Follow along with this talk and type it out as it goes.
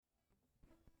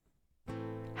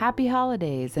Happy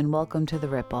holidays and welcome to The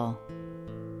Ripple.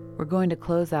 We're going to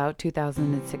close out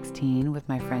 2016 with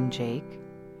my friend Jake.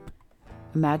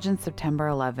 Imagine September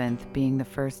 11th being the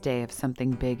first day of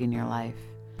something big in your life.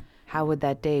 How would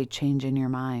that day change in your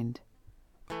mind?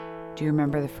 Do you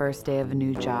remember the first day of a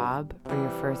new job or your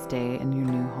first day in your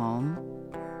new home?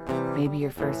 Maybe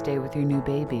your first day with your new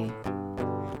baby.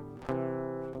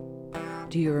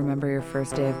 Do you remember your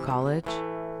first day of college?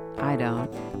 I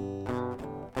don't.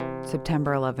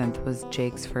 September 11th was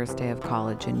Jake's first day of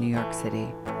college in New York City.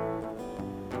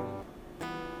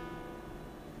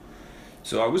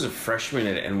 So I was a freshman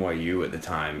at NYU at the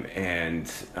time, and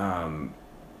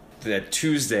that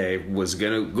Tuesday was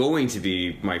going to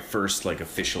be my first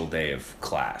official day of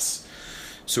class.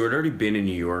 So I'd already been in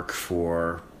New York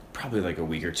for probably a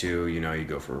week or two. You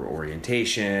go for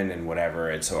orientation and whatever,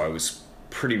 and so I was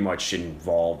pretty much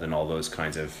involved in all those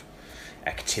kinds of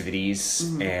activities.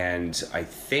 Mm-hmm. And I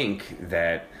think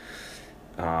that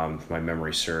my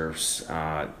memory serves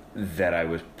that I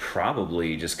was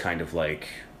probably just kind of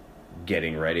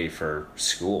getting ready for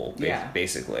school,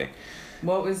 basically.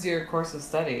 What was your course of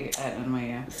study at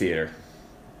NYU? Theater.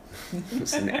 I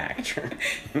was an actor.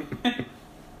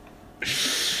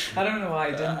 I don't know why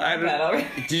I didn't know that already.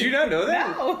 Did you not know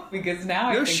that? No, because now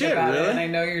I think about it and I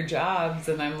know your jobs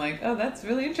and I'm like, oh, that's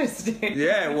really interesting.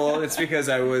 Yeah, well, it's because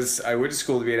I went to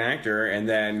school to be an actor, and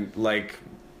then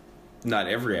not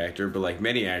every actor, but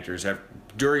many actors,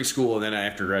 during school and then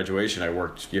after graduation, I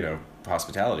worked,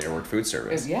 hospitality. I worked food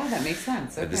service. Yeah, that makes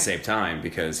sense. Okay. At the same time,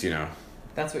 because,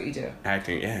 that's what you do.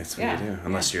 Acting, that's what you do.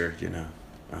 Unless you're,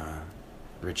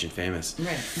 rich and famous.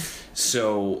 Right.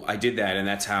 So I did that, and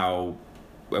that's how,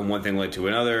 and one thing led to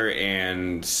another,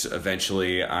 and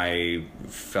eventually I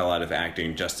fell out of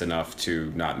acting just enough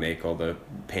to not make all the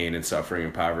pain and suffering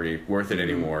and poverty worth it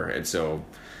anymore. And so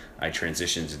I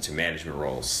transitioned into management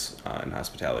roles in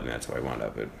hospitality, and that's how I wound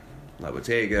up at La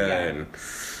Bottega and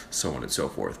so on and so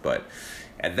forth. But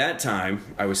at that time,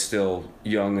 I was still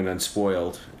young and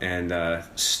unspoiled and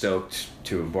stoked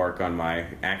to embark on my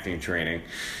acting training.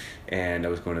 And I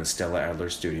was going to the Stella Adler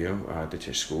studio at the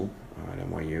Tisch School at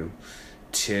NYU.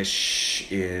 Tisch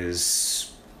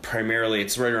is primarily,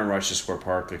 it's right around Rochester Square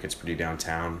Park, it's pretty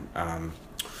downtown.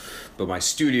 But my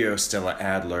studio, Stella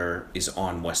Adler, is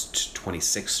on West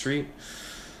 26th Street.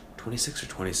 26th or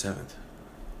 27th?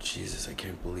 Jesus, I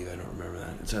can't believe I don't remember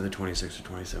that. It's either 26th or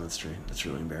 27th Street. That's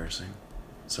really embarrassing.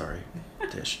 Sorry,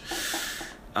 Tisch.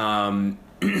 And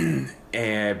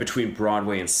between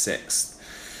Broadway and 6th.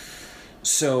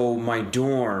 So my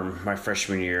dorm, my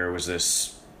freshman year, was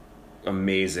this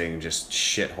amazing just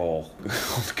shithole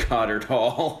called Goddard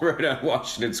Hall right on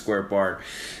Washington Square Park.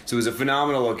 So it was a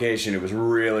phenomenal location. It was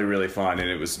really, really fun, and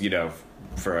it was,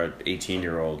 for an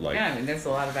 18-year-old, there's a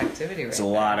lot of activity. There's a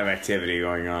lot of activity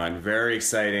going on. Very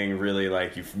exciting. Really,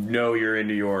 you're in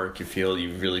New York. You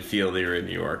really feel that you're in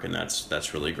New York, and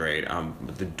that's really great.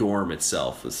 But the dorm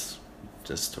itself was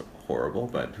just horrible,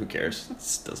 but who cares?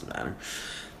 It doesn't matter.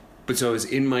 But so I was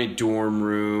in my dorm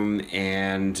room,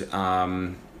 and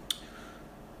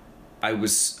I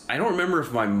don't remember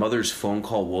if my mother's phone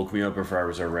call woke me up or if I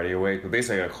was already awake, but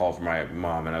basically I got a call from my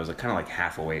mom, and I was kind of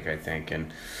half awake, I think,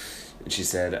 and she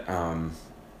said,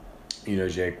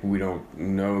 Jake, we don't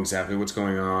know exactly what's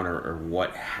going on or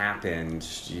what happened.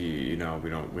 We don't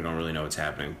really know what's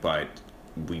happening, but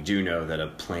we do know that a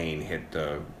plane hit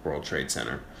the World Trade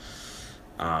Center.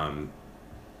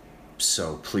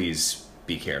 So please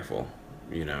be careful,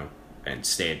 and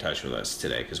stay in touch with us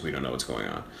today because we don't know what's going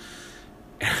on.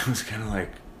 And I was kind of like,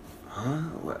 huh?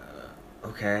 What?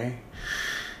 Okay.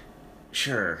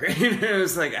 Sure. It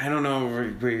was I don't know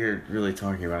what you're really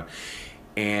talking about.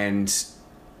 And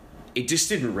it just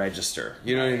didn't register.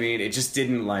 You know what I mean? It just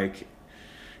didn't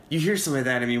you hear something like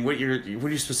that. I mean, what are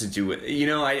you supposed to do with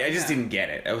it? I just didn't get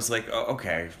it. I was like, oh,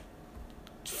 okay,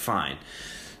 fine.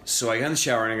 So I got in the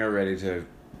shower and I got ready to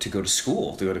go to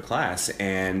school, to go to class.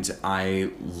 And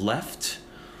I left.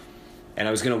 And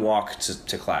I was going to walk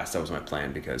to class. That was my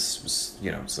plan because it was,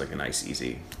 it's a nice,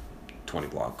 easy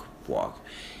 20-block walk.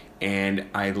 And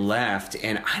I left,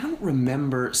 and I don't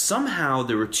remember. Somehow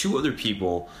there were two other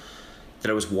people that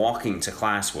I was walking to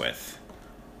class with.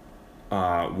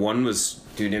 One was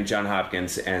a dude named John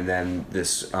Hopkins, and then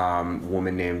this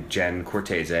woman named Jen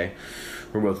Cortese.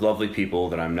 We're both lovely people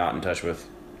that I'm not in touch with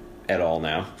at all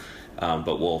now,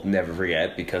 but we'll never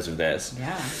forget because of this.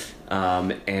 Yeah.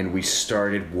 And we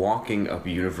started walking up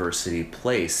University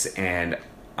Place, and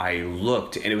I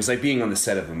looked, and it was like being on the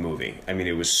set of a movie. I mean,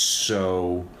 it was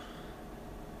so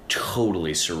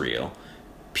totally surreal.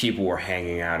 People were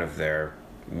hanging out of their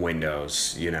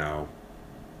windows,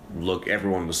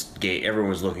 everyone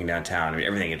was looking downtown. I mean,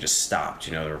 everything had just stopped.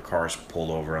 You know, there were cars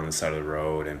pulled over on the side of the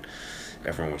road, and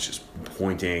everyone was just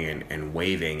pointing and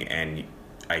waving, and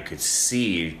I could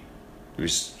see, it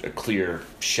was a clear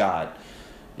shot,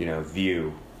 you know,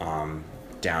 view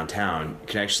downtown. You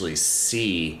could actually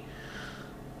see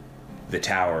the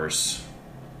towers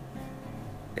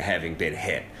having been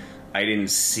hit. I didn't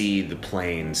see the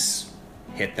planes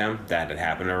hit them. That had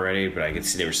happened already, but I could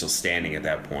see they were still standing at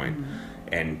that point.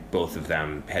 And both of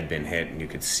them had been hit, and you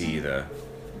could see the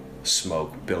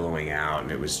smoke billowing out,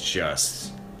 and it was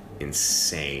just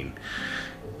insane.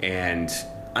 And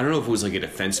I don't know if it was like a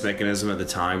defense mechanism at the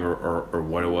time or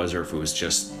what it was, or if it was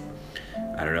just,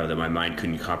 I don't know, that my mind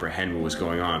couldn't comprehend what was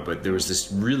going on. But there was this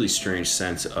really strange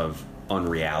sense of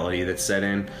unreality that set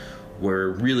in,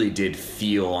 where it really did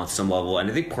feel on some level, and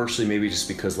I think partially maybe just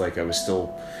because like I was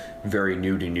still very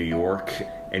new to New York,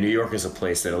 and New York is a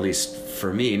place that, at least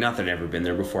for me, not that I'd ever been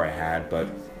there before, I had, but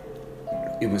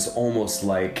it was almost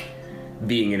like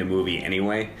being in a movie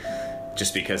anyway,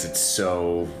 just because it's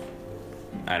so,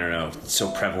 I don't know,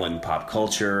 so prevalent in pop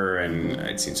culture, and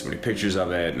I'd seen so many pictures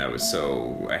of it, and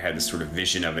I had this sort of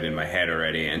vision of it in my head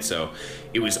already, and so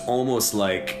it was almost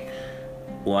like,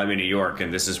 well, I'm in New York,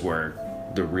 and this is where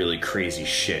the really crazy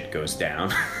shit goes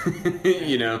down,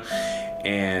 you know,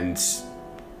 and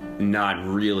not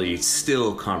really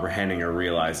still comprehending or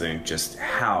realizing just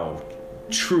how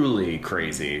truly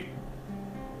crazy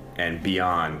and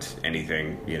beyond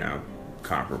anything, you know,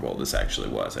 comparable this actually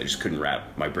was. I just couldn't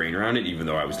wrap my brain around it, even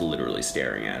though I was literally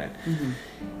staring at it.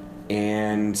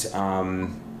 And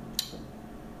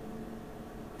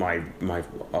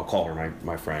I'll call her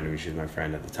my friend, who she's my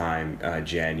friend at the time,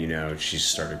 Jen, you know, she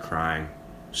started crying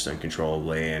just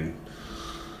uncontrollably, and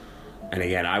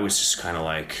again, I was just kind of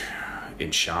like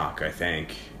in shock, I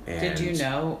think. And did you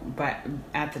know, but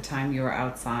at the time you were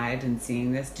outside and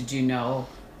seeing this, did you know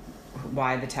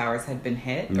why the towers had been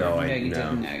hit? No, didn't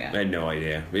know yet. I had no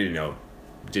idea. We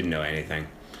didn't know anything.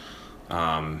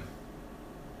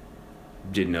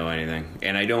 Didn't know anything,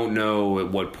 and I don't know at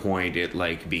what point it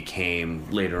like became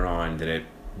later on that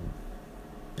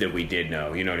we did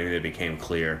know. You know what I mean? It became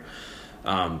clear.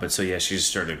 But so yeah, she just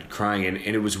started crying, and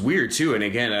it was weird too. And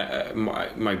again,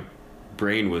 my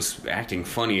brain was acting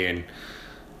funny, and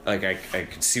like I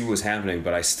could see what was happening,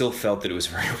 but I still felt that it was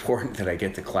very important that I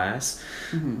get to class.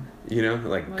 You know,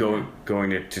 like going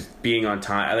to being on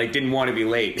time. I like didn't want to be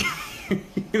late. You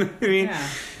know what I mean? Yeah.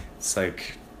 It's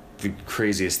like the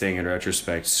craziest thing in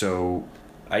retrospect. So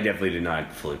I definitely did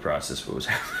not fully process what was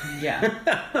happening.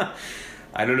 Yeah.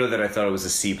 I don't know that I thought it was a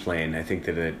seaplane. I think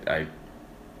that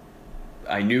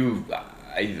I knew.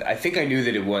 I think I knew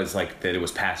that it was like that it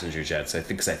was passenger jets. I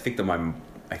think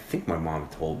my mom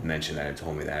mentioned that and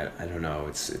told me that. I don't know.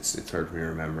 It's hard for me to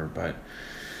remember, but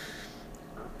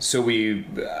so we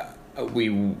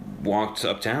walked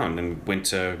uptown and went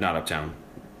to not uptown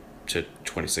to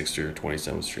 26th Street or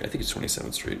 27th Street. I think it's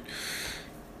 27th Street,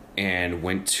 and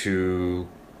went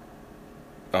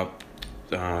up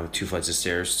 2 flights of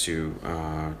stairs to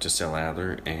Stella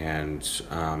Adler, and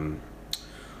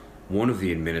one of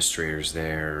the administrators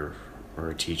there, or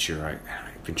a teacher,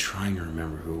 I've been trying to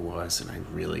remember who it was, and I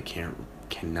really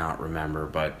cannot remember,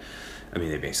 but I mean,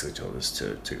 they basically told us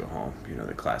to go home. You know,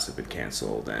 the class had been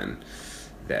canceled, and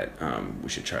that we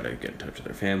should try to get in touch with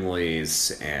their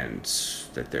families, and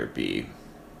that there'd be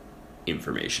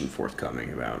information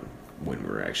forthcoming about when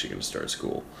we're actually going to start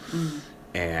school.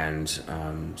 And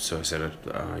so I said,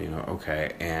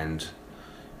 okay. And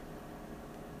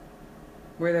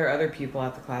were there other people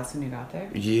at the class when you got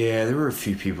there? yeah, there were a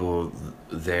few people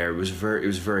there. It was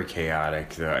very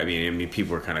chaotic, though. I mean,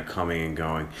 people were kind of coming and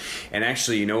going. And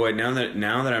actually, you know what? Now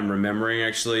that I'm remembering,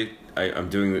 actually, I'm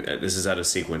doing this is out of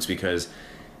sequence, because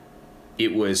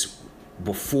it was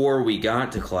before we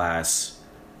got to class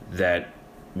that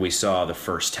we saw the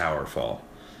first tower fall.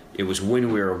 It was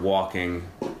when we were walking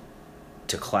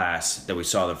to class that we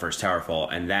saw the first tower fall,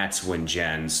 and that's when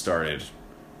Jen started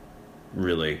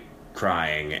really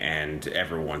crying, and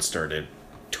everyone started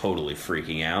totally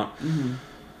freaking out.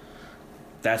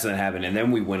 That's when it happened, and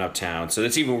then we went uptown. So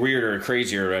that's even weirder and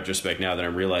crazier in retrospect now that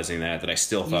I'm realizing that I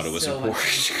still thought it was important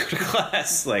to go to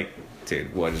class. Like,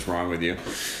 dude, what is wrong with you?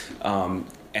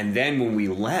 And then when we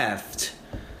left,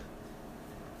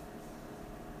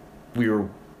 we were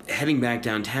heading back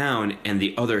downtown, and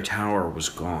the other tower was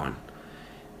gone.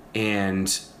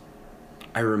 And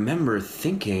I remember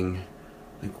thinking,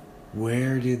 like,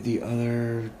 where did the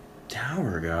other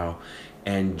tower go?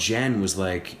 And Jen was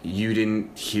like, you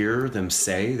didn't hear them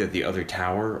say that the other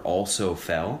tower also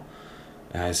fell?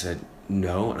 And I said,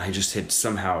 no. And I just had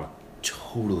somehow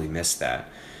totally missed that.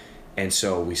 And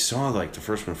so we saw like the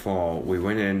first one fall. We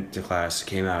went into class,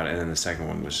 came out, and then the second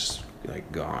one was just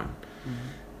like gone.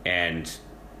 Mm-hmm. And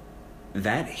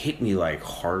that hit me like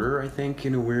harder, I think,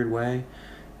 in a weird way,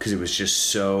 because it was just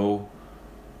so,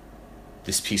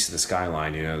 this piece of the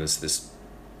skyline, you know, this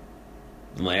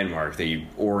landmark that you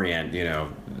orient, you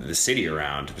know, the city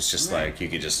around. It was just right. Like you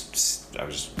could just, I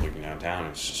was just looking downtown,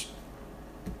 it's just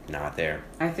not there.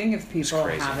 I think if people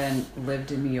haven't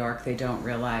lived in New York, they don't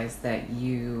realize that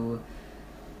you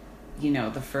know,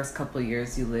 the first couple of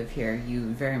years you live here, you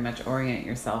very much orient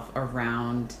yourself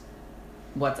around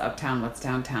what's uptown, what's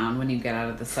downtown when you get out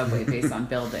of the subway based on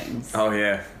buildings. Oh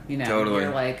yeah, you know, totally.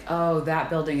 You're like, oh, that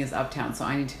building is uptown, so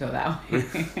I need to go that way.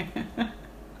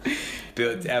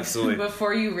 Absolutely.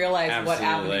 Before you realize what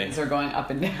avenues are going up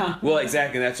and down. Well,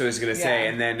 exactly. That's what I was going to say.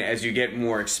 And then as you get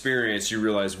more experience, you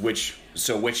realize which.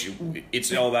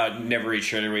 It's all about never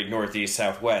each generate northeast,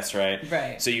 southwest, right?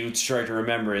 Right. So you start to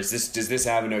remember: does this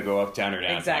avenue go uptown or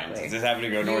downtown? Exactly. Does this avenue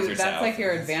go north or south? That's like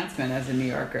your advancement as a New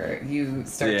Yorker. You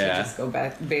start to just go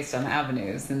back based on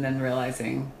avenues, and then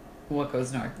realizing what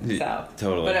goes north and south.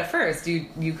 Totally. But at first,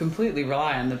 you completely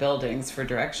rely on the buildings for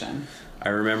direction. I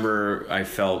remember I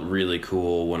felt really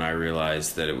cool when I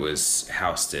realized that it was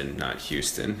Houston, not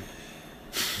Houston.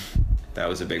 That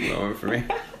was a big moment for me.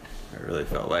 I really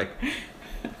felt like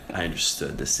I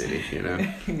understood the city, you know.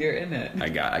 You're in it. I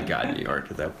got New York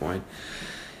at that point.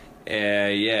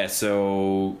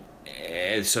 So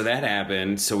that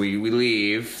happened. So we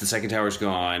leave. The second tower's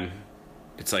gone.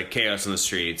 It's like chaos in the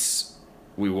streets.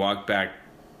 We walk back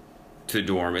to the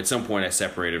dorm. At some point, I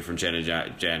separated from Jen and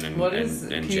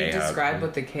can you describe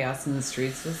what the chaos in the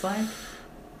streets was like?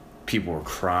 People were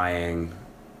crying.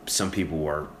 Some people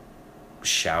were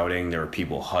shouting. There were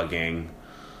people hugging.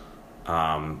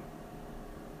 Then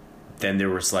there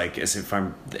was like, as if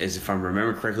I'm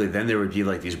remembering correctly, then there would be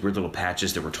like these weird little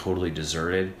patches that were totally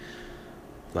deserted.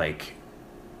 Like,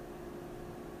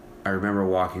 I remember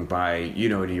walking by, you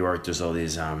know, in New York, there's all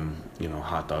these, you know,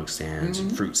 hot dog stands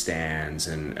and fruit stands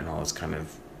and all this kind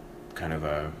of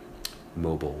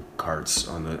mobile carts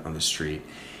on the street.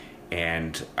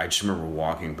 And I just remember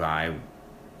walking by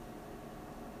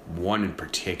one in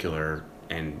particular,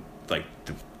 and like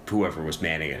whoever was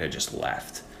manning it had just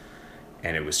left.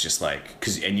 And it was just like,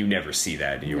 and you never see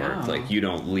that in New York. Like, you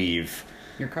don't leave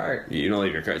your cart. You don't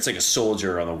leave your cart. It's like a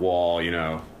soldier on the wall, you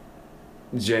know.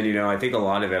 Jen, you know, I think a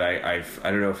lot of it, I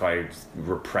don't know if I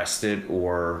repressed it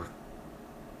or,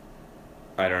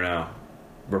 I don't know.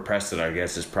 Repressed it, I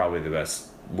guess, is probably the best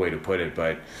way to put it.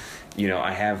 But, you know,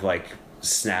 I have like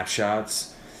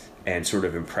snapshots and sort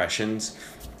of impressions.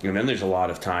 And then there's a lot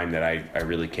of time that I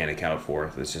really can't account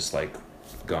for. It's just like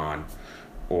gone,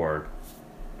 or,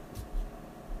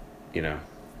 you know,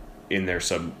 in their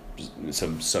some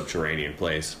subterranean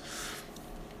place.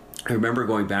 I remember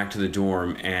going back to the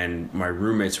dorm, and my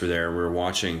roommates were there. We were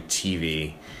watching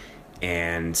TV,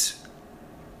 and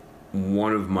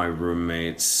one of my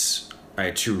roommates, I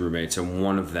had two roommates, and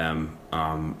one of them,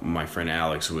 my friend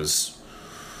Alex, was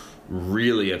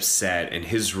really upset, and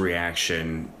his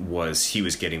reaction was he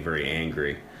was getting very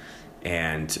angry.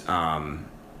 And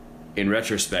in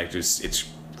retrospect, it's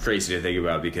crazy to think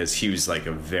about, because he was like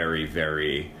a very,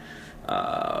 very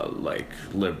like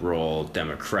liberal,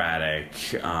 democratic,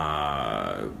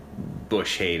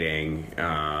 Bush hating,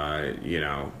 you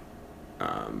know,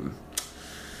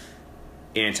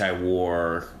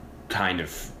 anti-war kind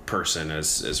of person,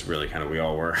 as really kind of we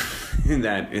all were in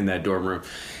that dorm room.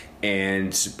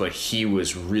 But he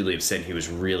was really upset. He was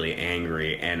really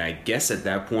angry, and I guess at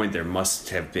that point there must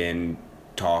have been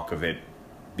talk of it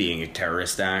being a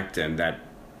terrorist act, and that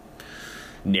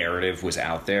narrative was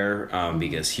out there,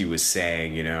 because he was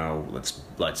saying, you know,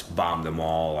 let's bomb them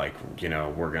all, like, you know,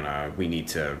 we need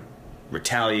to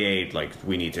retaliate, like,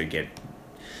 we need to get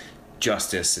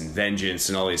justice and vengeance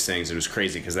and all these things. It was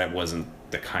crazy, because that wasn't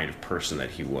the kind of person that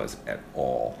he was at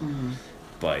all.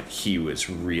 But he was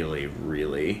really,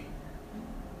 really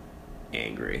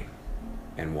angry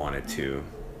and wanted to,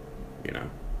 you know,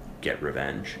 get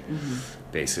revenge,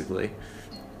 basically.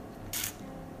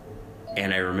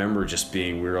 And I remember just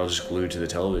we were all just glued to the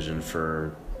television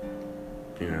for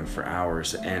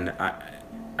hours. And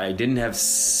I didn't have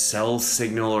cell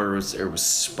signal, or it was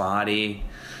spotty.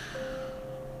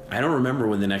 I don't remember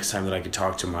when the next time that I could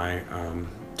talk to my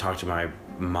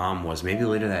mom was. Maybe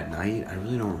later that night. I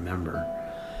really don't remember.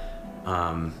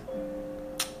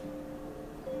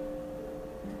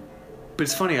 But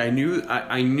it's funny. I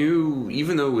knew,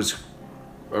 even though it was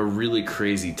a really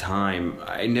crazy time,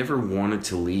 I never wanted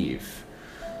to leave.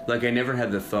 Like, I never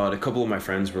had the thought. A couple of my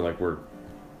friends were like, we're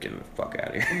getting the fuck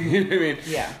out of here. You know what I mean?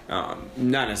 Yeah.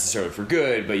 Not necessarily for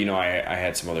good, but, I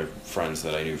had some other friends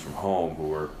that I knew from home who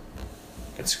were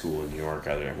at school in New York,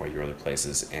 other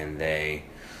places, and they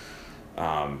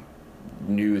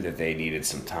knew that they needed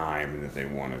some time and that they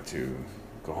wanted to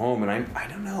go home. And I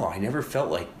don't know, I never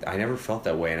felt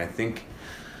that way. And I think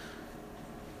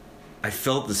I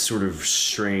felt this sort of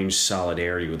strange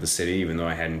solidarity with the city, even though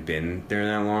I hadn't been there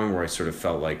that long, where I sort of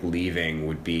felt like leaving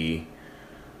would be,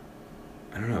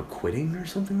 I don't know, quitting or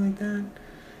something like that.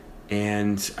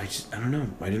 And I don't know,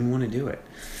 I didn't want to do it.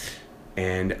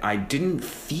 And I didn't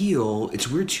feel, it's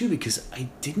weird too, because I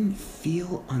didn't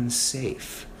feel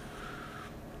unsafe.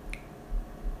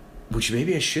 Which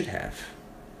maybe I should have.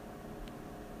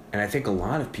 And I think a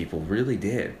lot of people really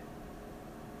did.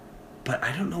 But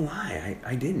I don't know why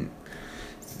I didn't.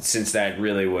 Since that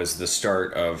really was the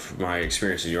start of my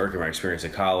experience in New York and my experience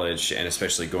at college, and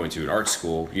especially going to an art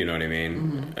school, you know what I mean?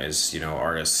 Mm-hmm. As,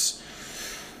 artists,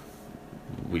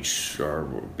 which are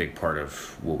a big part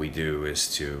of what we do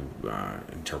is to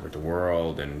interpret the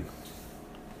world and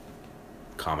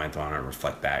comment on it,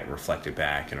 reflect it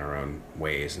back in our own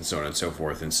ways, and so on and so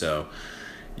forth. And so,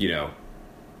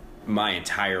 my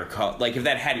entire if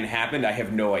that hadn't happened, I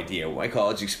have no idea what my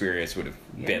college experience would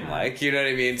have been like. You know what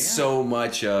I mean? Yeah. So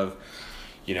much of,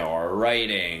 our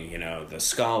writing, the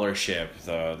scholarship,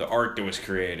 the art that was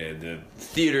created, the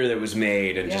theater that was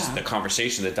made, and just the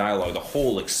conversation, the dialogue, the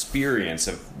whole experience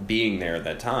of being there at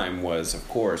that time was, of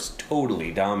course,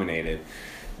 totally dominated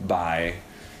by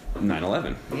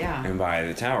 9/11. Yeah. And by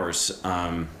the towers.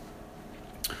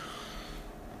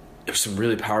 There was some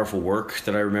really powerful work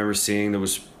that I remember seeing that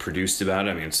was produced about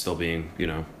it. I mean, it's still being,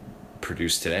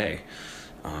 produced today.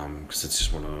 Because it's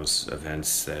just one of those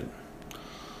events that,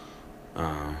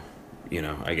 I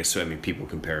guess, people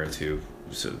compare it to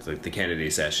the Kennedy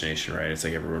assassination, right? It's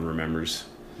like everyone remembers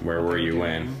where were you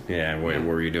when? Yeah, what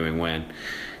were you doing when?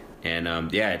 And,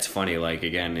 it's funny,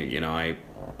 again,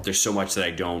 there's so much that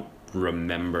I don't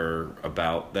remember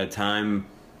about that time,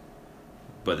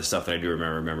 but the stuff that I do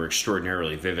remember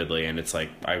extraordinarily vividly. And it's like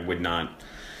I would not,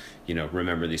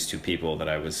 remember these two people that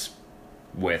I was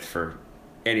with for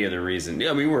any other reason.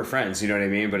 We were friends, you know what I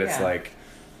mean? But it's like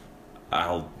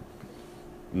I'll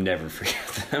never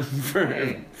forget them for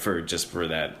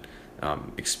that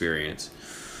experience.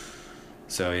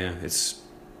 So I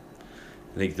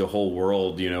think the whole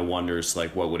world, wonders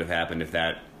what would have happened if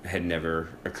that had never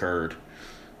occurred.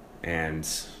 And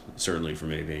certainly for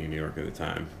me being in New York at the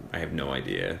time, I have no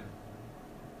idea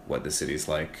what the city's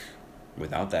like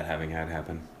without that having had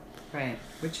happen. Right,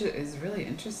 which is really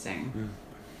interesting. Yeah.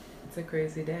 It's a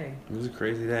crazy day. It was a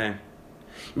crazy day.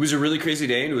 It was a really crazy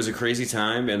day, and it was a crazy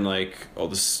time, and all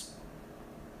this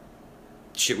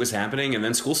shit was happening, and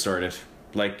then school started.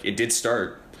 It did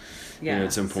start. Yeah.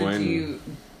 At some point. So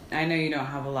I know you don't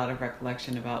have a lot of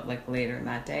recollection about later in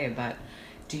that day, but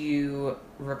do you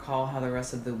recall how the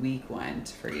rest of the week went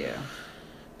for you?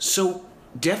 So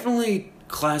definitely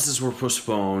classes were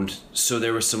postponed, so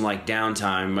there was some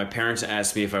downtime. My parents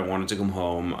asked me if I wanted to come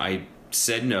home. I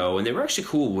said no, and they were actually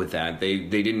cool with that. They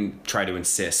didn't try to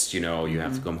insist, you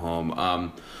have to come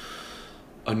home.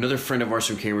 Another friend of ours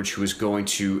from Cambridge who was going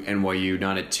to NYU,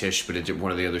 not at Tisch, but at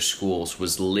one of the other schools,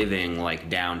 was living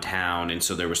downtown, and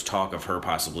so there was talk of her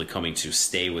possibly coming to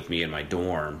stay with me in my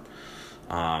dorm.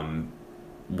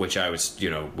 Which I was,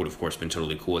 would of course been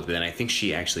totally cool with. But then I think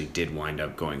she actually did wind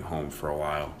up going home for a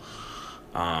while.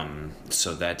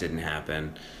 So that didn't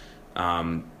happen.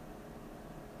 I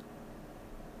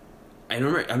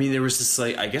remember, there was this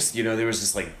there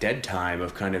was this dead time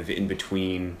of kind of in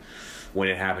between when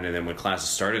it happened and then when classes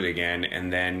started again.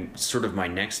 And then sort of my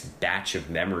next batch of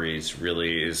memories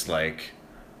really is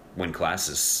when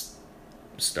classes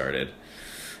started.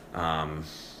 And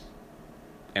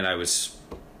I was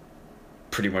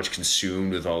pretty much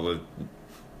consumed with all the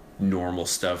normal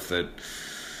stuff that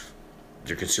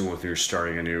you're consumed with when you're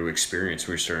starting a new experience,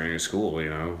 when you're starting a new school,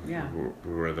 Yeah.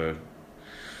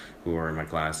 Who are in my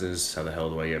classes? How the hell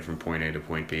do I get from point A to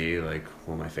point B?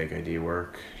 Will my fake ID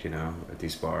work, at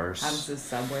these bars? How does the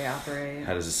subway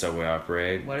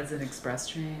operate? What is an express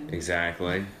train?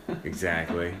 Exactly.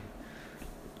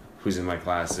 Who's in my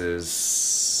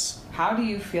classes? How do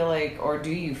you feel or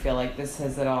do you feel this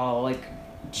has at all,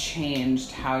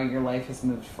 changed how your life has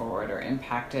moved forward or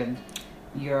impacted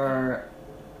your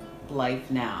life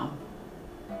now?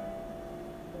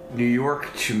 New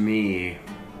York to me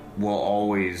will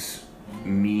always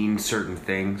mean certain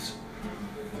things,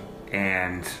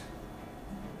 and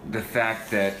the fact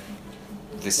that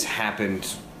this happened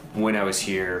when I was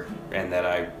here and that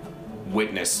I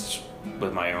witnessed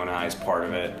with my own eyes part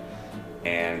of it,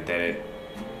 and that it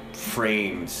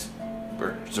framed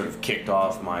or sort of kicked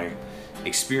off my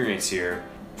experience here,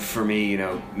 for me,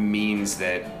 means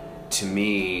that, to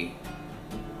me,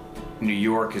 New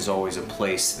York is always a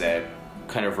place that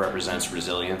kind of represents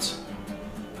resilience,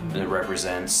 and it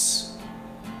represents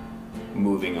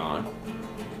moving on.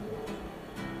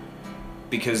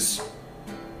 Because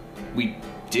we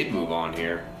did move on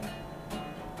here.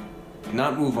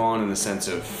 Not move on in the sense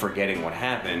of forgetting what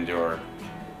happened or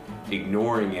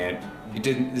ignoring it.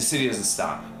 The city doesn't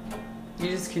stop. You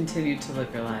just continue to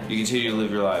live your life. You continue to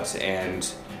live your lives, and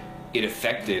it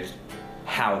affected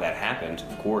how that happened,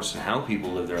 of course, and how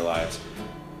people live their lives.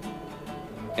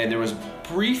 And there was a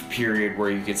brief period where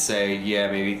you could say, yeah,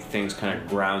 maybe things kind of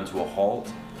ground to a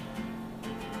halt.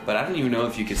 But I don't even know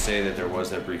if you could say that there was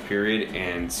that brief period,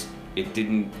 and it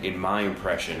didn't, in my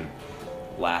impression,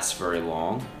 last very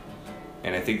long.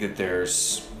 And I think that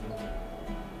there's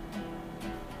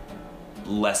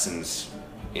lessons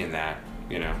in that,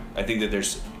 I think that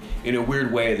there's, in a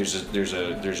weird way, there's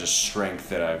a strength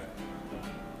that I've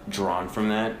drawn from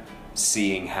that,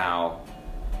 seeing how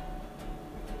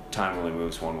time only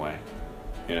moves one way,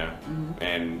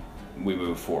 and we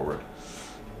move forward.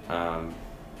 How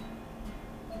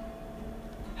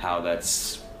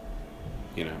that's,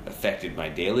 affected my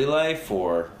daily life,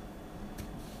 or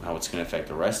how it's going to affect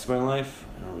the rest of my life,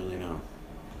 I don't really know.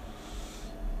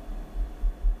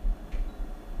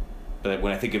 But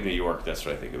when I think of New York, that's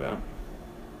what I think about.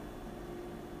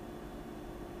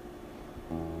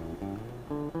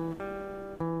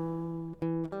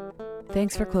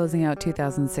 Thanks for closing out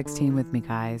 2016 with me,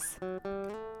 guys.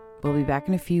 We'll be back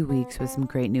in a few weeks with some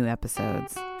great new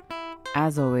episodes.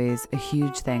 As always, a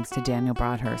huge thanks to Daniel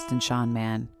Broadhurst and Sean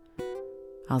Mann.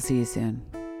 I'll see you soon.